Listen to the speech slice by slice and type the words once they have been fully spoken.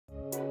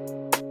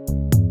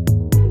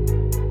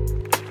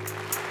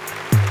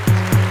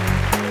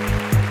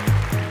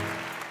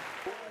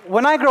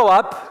when I grow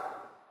up,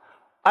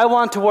 I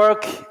want to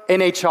work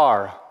in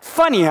HR.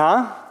 Funny,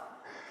 huh?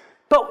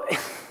 But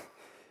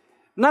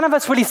none of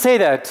us really say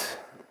that.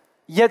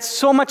 Yet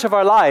so much of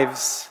our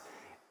lives,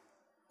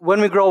 when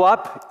we grow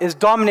up, is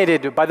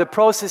dominated by the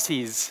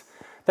processes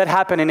that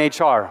happen in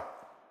HR.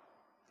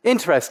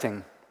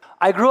 Interesting.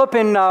 I grew up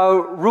in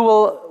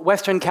rural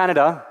Western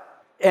Canada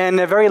in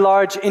a very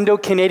large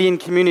Indo-Canadian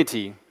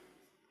community.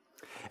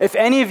 If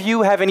any of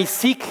you have any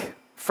Sikh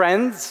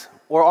friends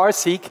or are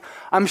Sikh,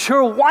 I'm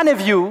sure one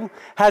of you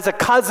has a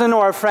cousin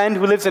or a friend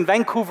who lives in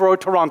Vancouver or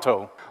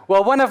Toronto.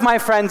 Well, one of my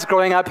friends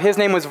growing up, his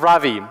name was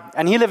Ravi,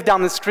 and he lived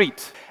down the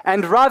street.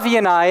 And Ravi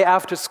and I,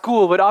 after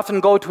school, would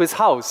often go to his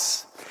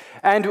house.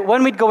 And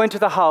when we'd go into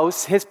the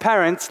house, his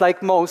parents,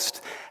 like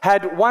most,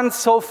 had one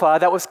sofa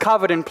that was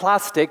covered in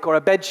plastic or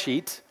a bed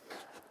sheet,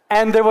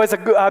 and there was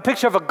a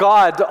picture of a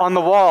god on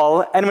the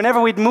wall, and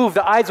whenever we'd move,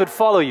 the eyes would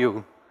follow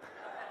you.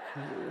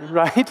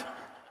 Right?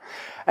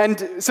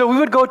 And so we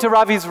would go to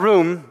Ravi's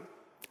room,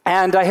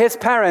 and his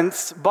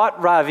parents bought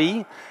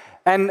Ravi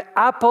an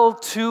Apple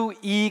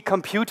IIe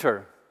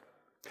computer.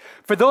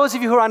 For those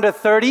of you who are under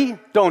 30,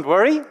 don't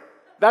worry.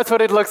 That's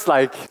what it looks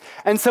like.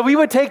 And so we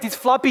would take these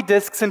floppy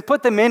disks and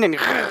put them in,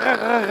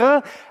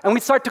 and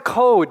we'd start to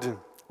code.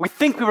 We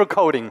think we were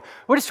coding.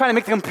 We're just trying to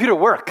make the computer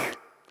work.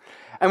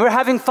 And we're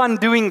having fun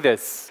doing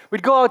this.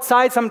 We'd go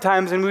outside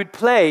sometimes and we'd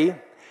play.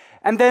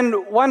 And then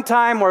one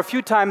time or a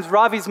few times,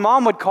 Ravi's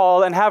mom would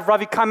call and have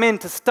Ravi come in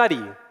to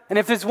study. And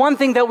if there's one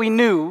thing that we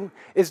knew,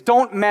 is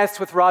don't mess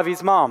with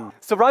Ravi's mom.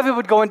 So Ravi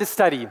would go into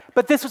study.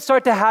 But this would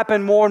start to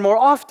happen more and more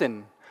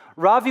often.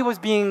 Ravi was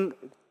being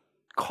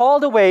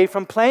called away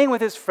from playing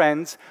with his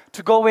friends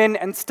to go in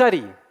and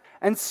study.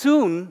 And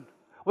soon,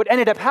 what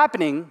ended up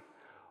happening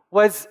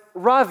was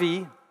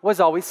Ravi was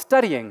always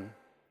studying.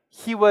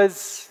 He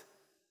was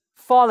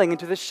falling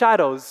into the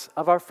shadows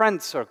of our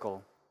friend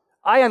circle.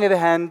 I, on the other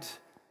hand,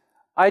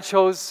 I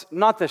chose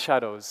not the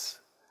shadows.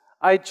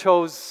 I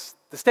chose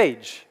the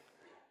stage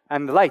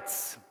and the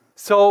lights.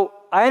 So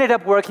I ended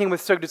up working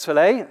with Cirque du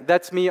Soleil.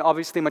 That's me,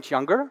 obviously much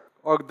younger,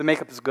 or the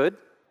makeup is good.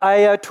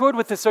 I toured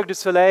with the Cirque du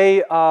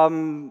Soleil.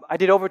 I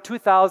did over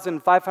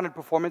 2,500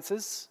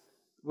 performances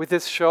with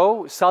this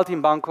show,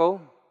 Saltimbanco.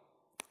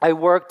 I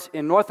worked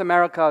in North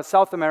America,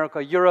 South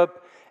America,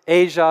 Europe,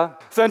 Asia.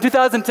 So in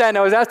 2010,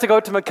 I was asked to go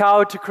to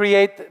Macau to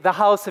create the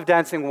House of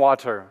Dancing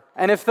Water.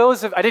 And if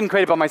those of, I didn't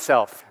create it by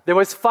myself. There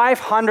was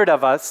 500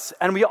 of us,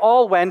 and we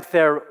all went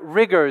there,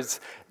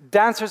 riggers,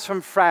 dancers from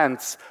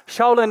France,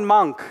 Shaolin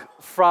monk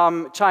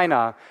from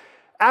China,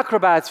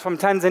 acrobats from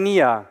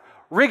Tanzania,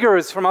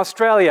 riggers from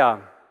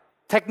Australia,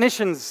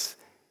 technicians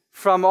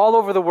from all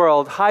over the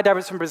world, high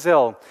divers from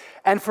Brazil.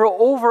 And for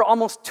over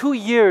almost 2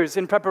 years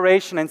in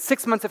preparation and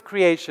 6 months of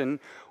creation,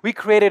 we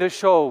created a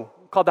show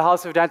called the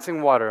House of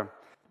Dancing Water.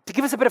 To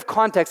give us a bit of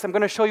context, I'm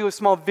going to show you a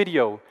small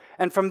video,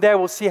 and from there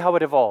we'll see how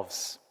it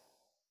evolves.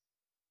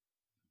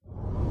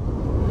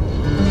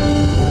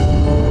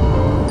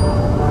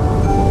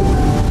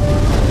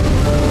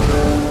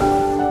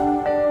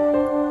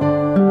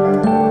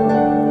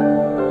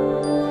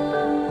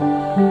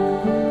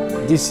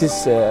 This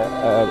is a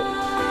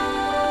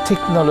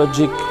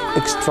technologic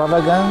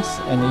extravagance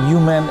and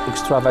human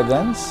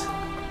extravagance,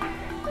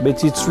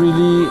 but it's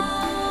really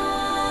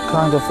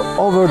kind of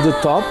over the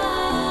top,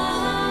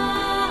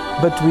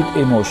 but with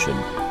emotion.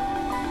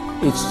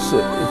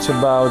 It's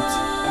about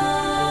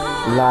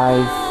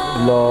life,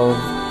 love,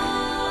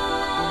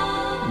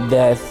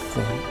 death,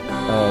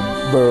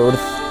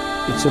 birth.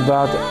 It's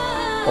about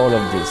all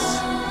of this.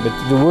 But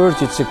the word,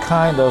 it's a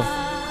kind of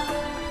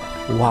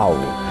wow.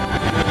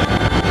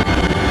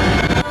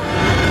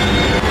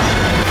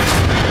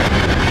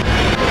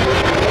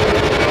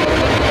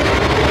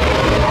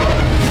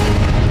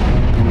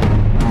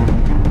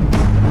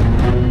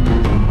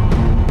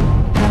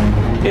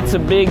 It's a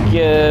big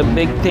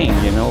thing,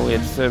 you know.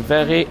 It's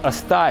very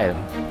hostile.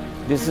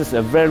 This is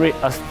a very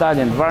hostile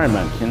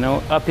environment, you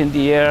know. Up in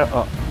the air,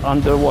 or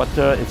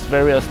underwater, it's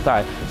very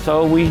hostile.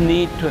 So we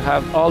need to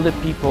have all the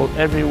people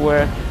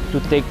everywhere to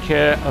take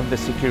care of the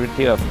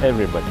security of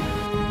everybody.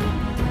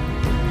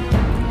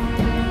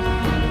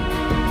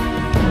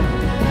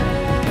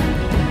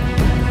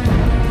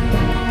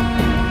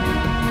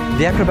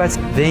 The acrobats,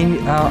 they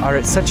are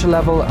at such a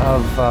level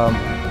of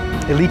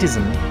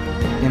elitism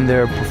in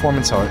their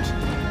performance art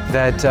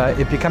that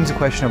it becomes a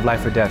question of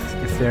life or death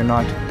if they're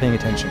not paying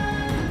attention.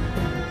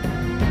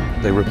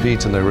 They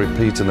repeat and they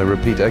repeat and they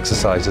repeat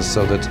exercises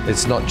so that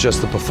it's not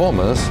just the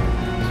performers,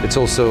 it's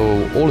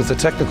also all of the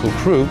technical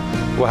crew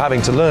who are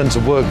having to learn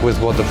to work with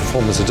what the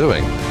performers are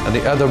doing. And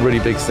the other really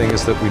big thing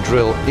is that we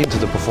drill into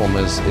the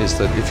performers is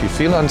that if you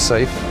feel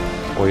unsafe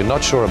or you're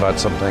not sure about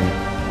something,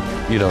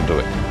 you don't do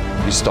it.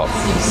 You stop.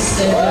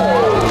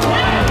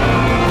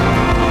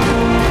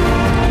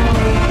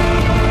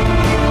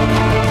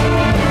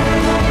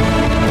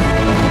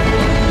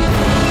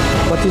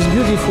 What is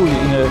beautiful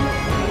in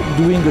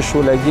doing a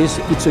show like this,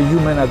 it's a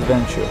human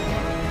adventure.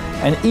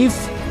 And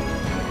if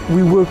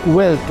we work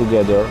well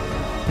together,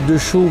 the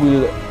show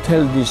will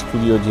tell this to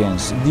the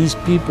audience. These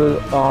people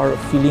are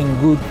feeling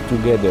good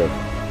together.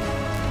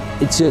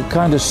 It's a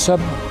kind of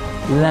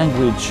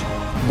sub-language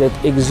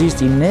that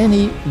exists in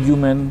any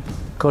human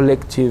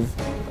collective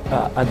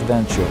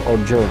adventure or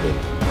journey.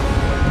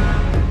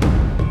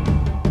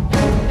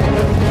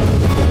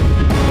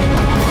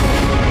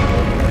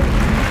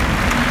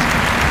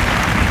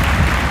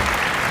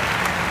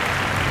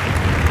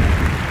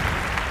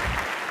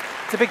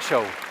 It's a big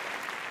show.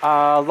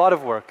 A lot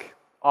of work,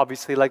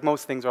 obviously, like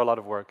most things are a lot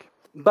of work.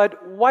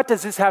 But what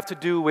does this have to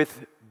do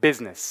with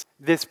business,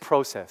 this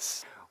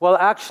process? Well,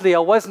 actually, I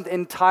wasn't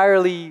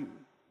entirely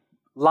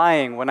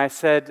lying when I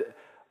said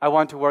I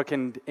want to work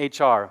in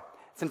HR.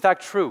 It's in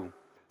fact true.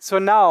 So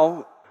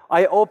now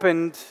I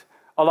opened,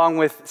 along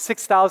with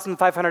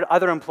 6,500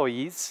 other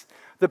employees,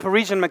 the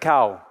Parisian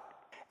Macau.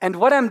 And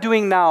what I'm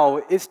doing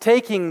now is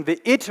taking the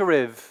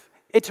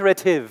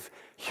iterative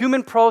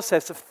human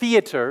process of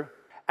theater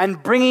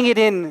and bringing it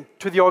in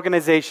to the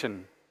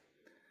organization.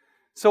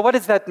 So what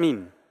does that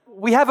mean?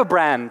 We have a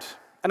brand,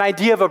 an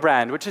idea of a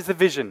brand, which is the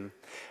vision.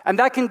 And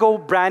that can go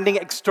branding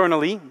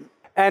externally.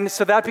 And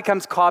so that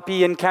becomes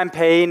copy and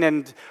campaign,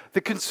 and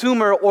the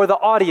consumer or the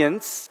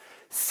audience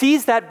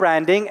sees that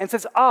branding and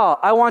says, ah,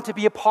 I want to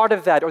be a part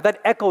of that, or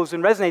that echoes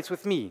and resonates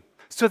with me.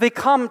 So they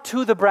come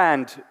to the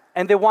brand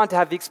and they want to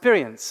have the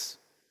experience.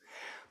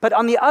 But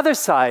on the other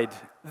side,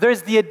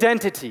 there's the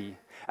identity,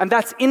 and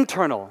that's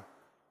internal.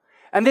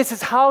 And this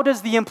is, how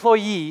does the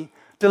employee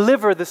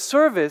deliver the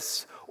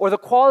service or the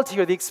quality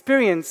or the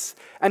experience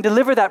and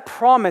deliver that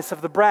promise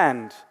of the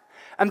brand?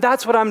 And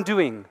that's what I'm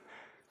doing,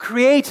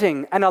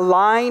 creating an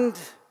aligned,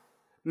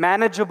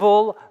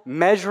 manageable,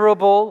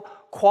 measurable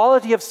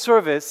quality of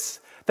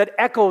service that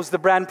echoes the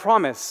brand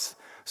promise,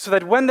 so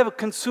that when the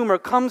consumer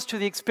comes to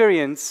the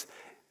experience,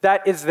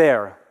 that is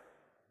there.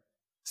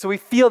 So we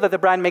feel that the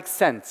brand makes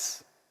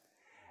sense.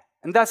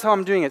 And that's how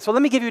I'm doing it. So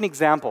let me give you an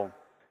example.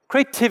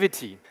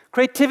 Creativity.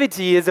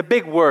 Creativity is a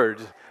big word.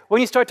 When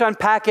you start to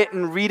unpack it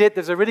and read it,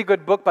 there's a really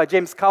good book by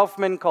James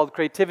Kaufman called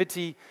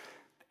Creativity.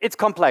 It's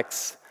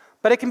complex,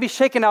 but it can be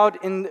shaken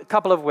out in a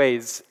couple of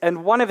ways.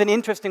 And one of the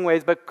interesting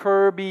ways by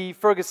Kirby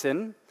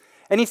Ferguson,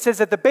 and he says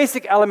that the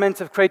basic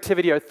elements of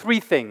creativity are three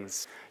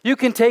things. You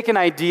can take an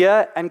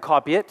idea and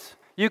copy it.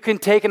 You can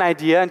take an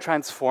idea and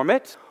transform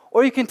it.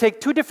 Or you can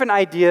take two different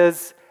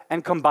ideas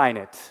and combine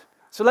it.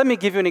 So let me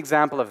give you an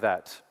example of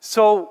that.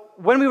 So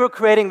when we were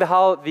creating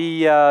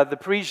the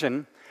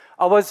Parisian,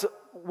 I was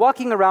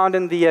walking around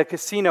in the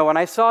casino, and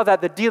I saw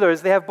that the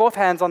dealers, they have both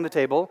hands on the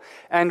table,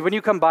 and when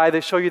you come by,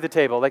 they show you the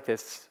table like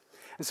this.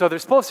 And so they're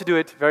supposed to do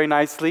it very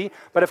nicely,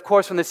 but of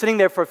course, when they're sitting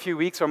there for a few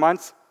weeks or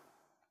months,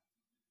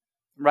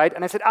 right?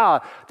 And I said,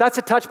 that's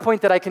a touch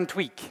point that I can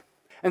tweak.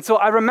 And so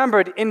I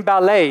remembered in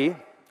ballet,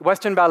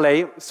 Western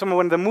ballet, some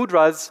of the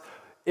mudras,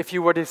 if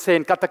you were to say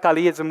in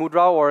Kathakali as a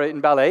mudra or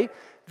in ballet,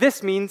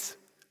 this means,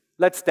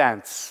 let's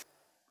dance.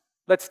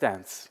 Let's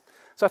dance.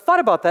 So I thought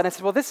about that, and I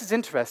said, well, this is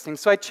interesting.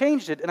 So I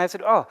changed it, and I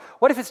said,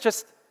 what if it's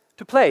just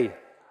to play?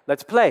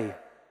 Let's play.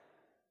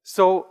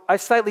 So I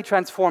slightly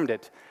transformed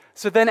it.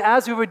 So then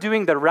as we were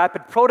doing the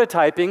rapid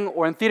prototyping,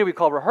 or in theater we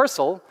call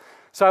rehearsal,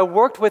 so I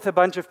worked with a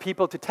bunch of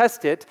people to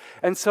test it,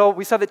 and so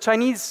we saw that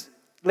Chinese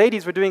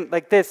ladies were doing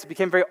like this. It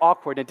became very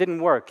awkward, and it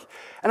didn't work.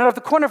 And out of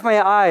the corner of my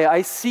eye,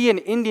 I see an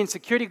Indian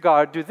security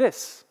guard do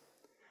this.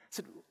 I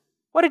said,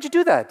 why did you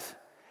do that?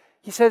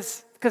 He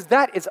says, because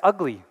that is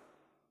ugly.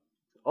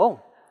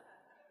 Oh.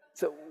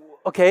 So,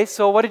 okay,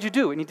 so what did you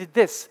do? And he did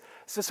this.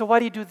 So why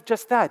do you do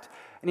just that?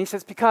 And he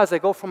says, because I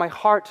go from my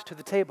heart to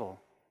the table.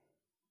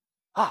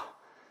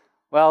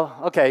 Well,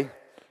 okay,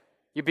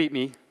 you beat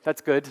me.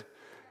 That's good.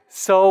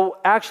 So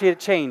actually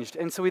it changed.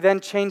 And so we then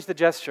changed the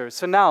gesture.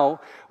 So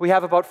now we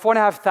have about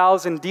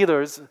 4,500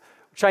 dealers,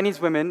 Chinese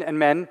women and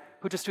men,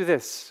 who just do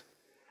this.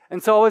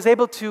 And so I was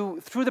able to,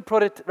 through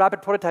the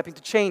rapid prototyping,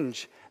 to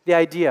change the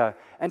idea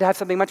and to have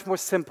something much more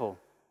simple.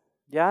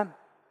 Yeah?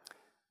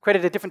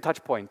 Created a different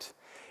touch point.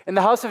 In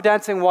the House of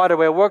Dancing Water,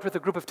 where I worked with a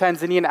group of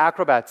Tanzanian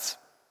acrobats,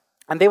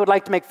 and they would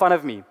like to make fun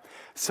of me.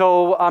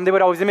 So they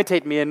would always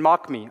imitate me and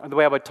mock me, or the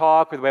way I would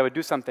talk, or the way I would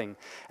do something.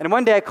 And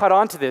one day I caught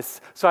on to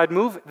this, so I'd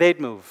move, they'd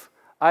move.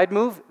 I'd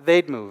move,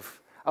 they'd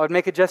move. I would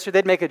make a gesture,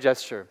 they'd make a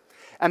gesture.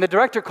 And the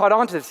director caught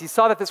on to this. He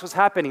saw that this was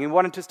happening and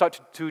wanted to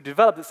start to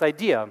develop this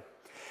idea.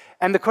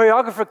 And the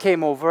choreographer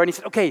came over and he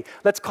said, okay,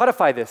 let's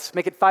codify this,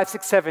 make it 5,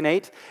 6, 7,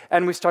 8,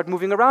 and we start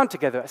moving around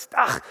together. I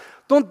said,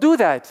 don't do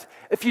that.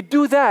 If you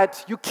do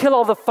that, you kill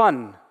all the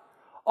fun.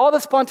 All the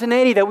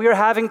spontaneity that we are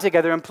having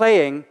together and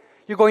playing,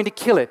 you're going to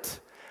kill it.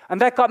 And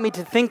that got me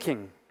to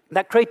thinking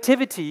that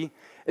creativity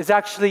is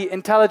actually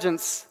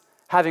intelligence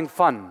having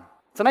fun.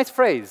 It's a nice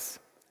phrase.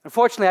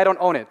 Unfortunately, I don't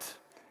own it.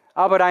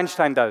 Albert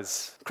Einstein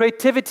does.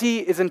 Creativity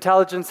is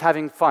intelligence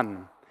having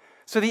fun.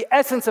 So the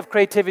essence of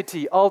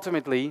creativity,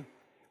 ultimately,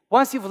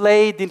 once you've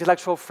laid the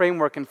intellectual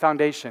framework and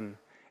foundation,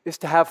 is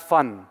to have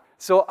fun.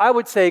 So I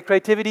would say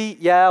creativity,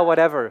 yeah,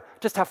 whatever.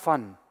 Just have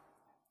fun.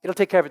 It'll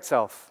take care of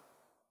itself.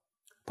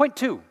 Point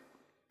 2,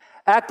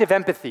 active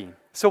empathy.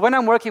 So when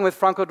I'm working with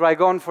Franco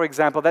Dragone, for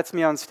example, that's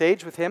me on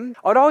stage with him,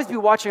 I would always be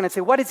watching and I'd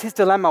say, what is his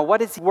dilemma?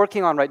 What is he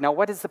working on right now?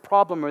 What is the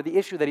problem or the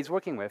issue that he's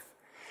working with?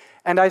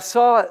 And I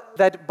saw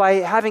that by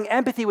having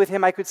empathy with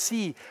him, I could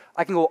see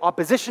I can go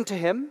opposition to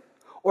him,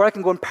 or I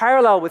can go in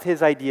parallel with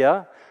his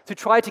idea to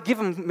try to give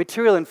him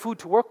material and food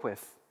to work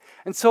with.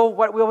 And so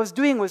what we was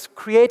doing was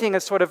creating a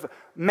sort of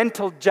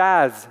mental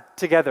jazz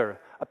together,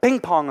 a ping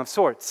pong of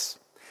sorts.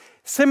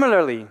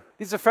 Similarly,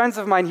 these are friends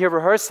of mine here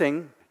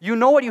rehearsing. You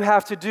know what you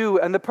have to do,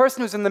 and the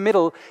person who's in the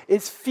middle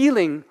is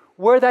feeling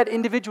where that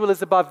individual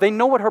is above. They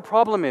know what her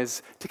problem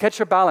is to catch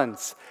her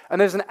balance. And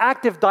there's an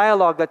active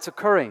dialogue that's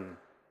occurring.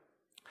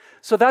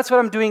 So that's what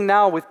I'm doing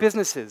now with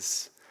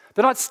businesses.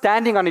 They're not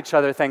standing on each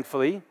other,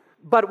 thankfully.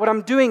 But what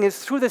I'm doing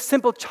is through this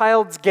simple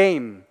child's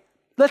game,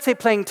 let's say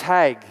playing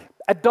tag,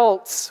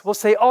 adults will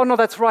say, oh, no,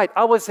 that's right.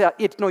 I was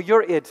it. No,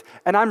 you're it.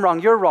 And I'm wrong.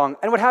 You're wrong.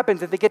 And what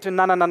happens if they get to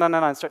na, na, na, na,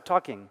 na, and start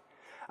talking?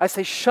 I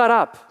say, shut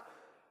up.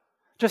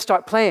 Just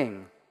start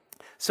playing.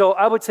 So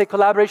I would say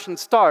collaboration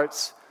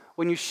starts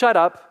when you shut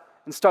up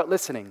and start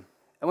listening.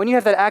 And when you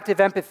have that active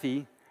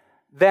empathy,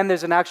 then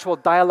there's an actual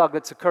dialogue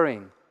that's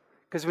occurring.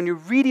 Because when you're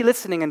really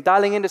listening and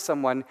dialing into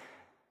someone,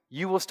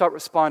 you will start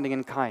responding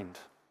in kind.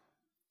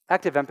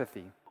 Active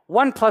empathy.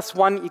 1 +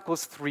 1 =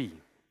 3.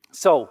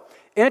 So,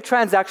 in a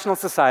transactional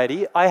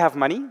society, I have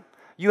money,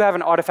 you have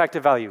an artifact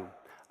of value.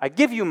 I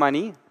give you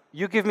money,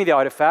 you give me the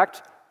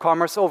artifact,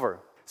 commerce over.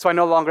 So I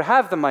no longer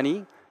have the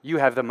money, you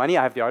have the money,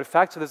 I have the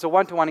artifact, so there's a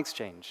one-to-one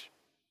exchange.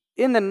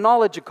 In the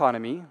knowledge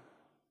economy,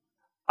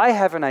 I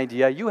have an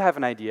idea, you have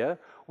an idea,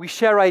 we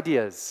share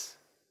ideas.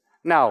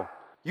 Now,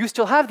 you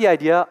still have the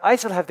idea, I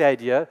still have the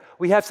idea,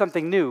 we have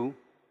something new,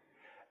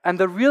 and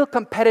the real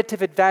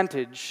competitive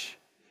advantage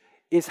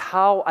is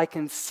how I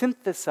can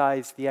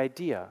synthesize the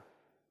idea.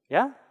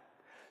 Yeah?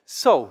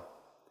 So,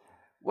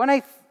 when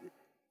I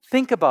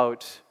think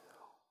about,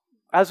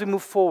 as we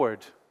move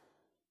forward,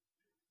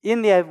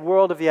 in the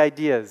world of the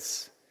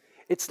ideas,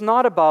 it's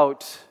not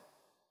about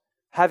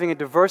having a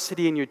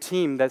diversity in your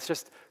team that's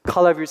just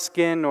color of your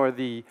skin or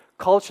the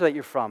culture that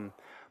you're from,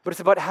 but it's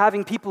about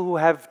having people who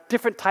have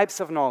different types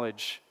of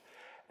knowledge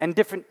and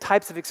different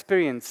types of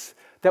experience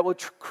that will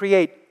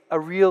create a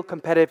real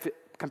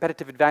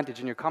competitive advantage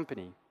in your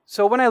company.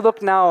 So when I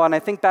look now and I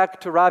think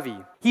back to Ravi,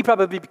 he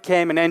probably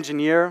became an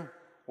engineer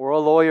or a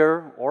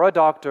lawyer or a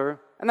doctor,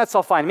 and that's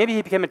all fine. Maybe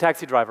he became a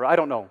taxi driver, I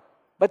don't know.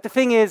 But the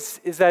thing is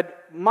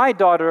that my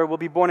daughter will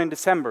be born in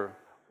December.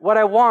 What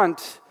I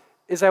want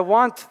is I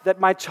want that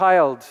my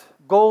child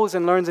goes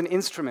and learns an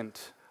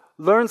instrument,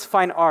 learns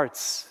fine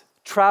arts,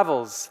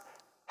 travels,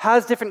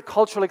 has different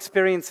cultural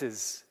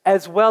experiences,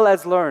 as well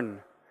as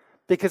learn.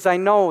 Because I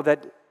know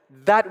that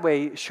that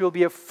way she'll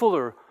be a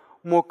fuller,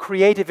 more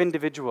creative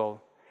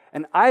individual.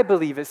 And I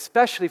believe,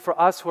 especially for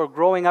us who are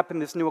growing up in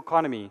this new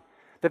economy,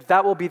 that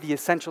that will be the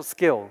essential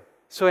skill.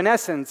 So in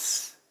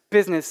essence,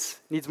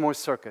 business needs more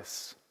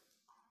circus.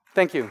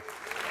 Thank you.